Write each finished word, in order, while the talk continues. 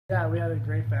Yeah, we had a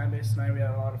great fan base tonight. We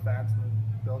had a lot of fans in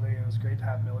the building. It was great to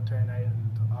have military night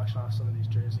and to auction off some of these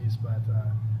jerseys. But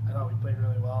I thought we played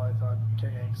really well. I thought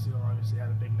King Angsteel obviously had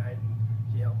a big night, and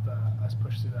he helped us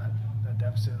push through that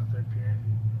deficit in the third period,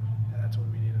 and that's what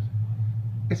we needed.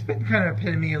 It's been kind of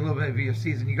epitome a little bit of your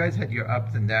season. You guys had your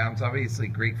ups and downs. Obviously,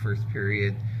 great first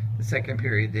period. The second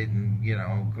period didn't,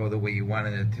 go the way you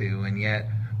wanted it to, and yet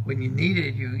when you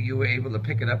needed, you were able to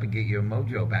pick it up and get your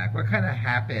mojo back. What kind of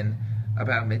happened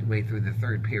about midway through the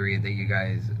third period that you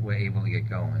guys were able to get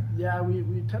going? Yeah,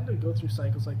 we tend to go through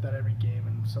cycles like that every game,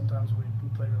 and sometimes we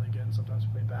play really good, and sometimes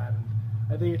we play bad. And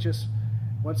I think it's just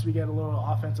once we get a little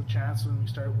offensive chance when we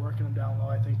start working them down low,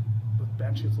 I think the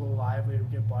bench gets a little lively.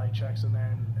 We get body checks in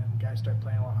there, and guys start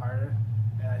playing a lot harder.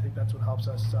 And I think that's what helps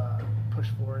us push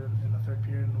forward in the third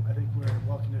period. And I think we're a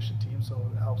well-conditioned team, so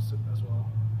it helps as well.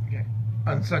 Okay.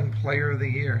 Unsung Player of the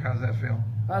Year. How's that feel?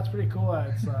 That's pretty cool.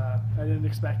 I didn't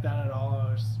expect that at all.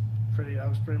 I was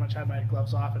pretty much had my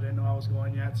gloves off. I didn't know I was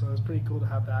going yet, so it was pretty cool to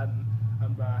have that. And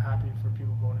I'm happy for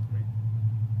people voting for me.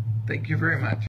 Thank you very much.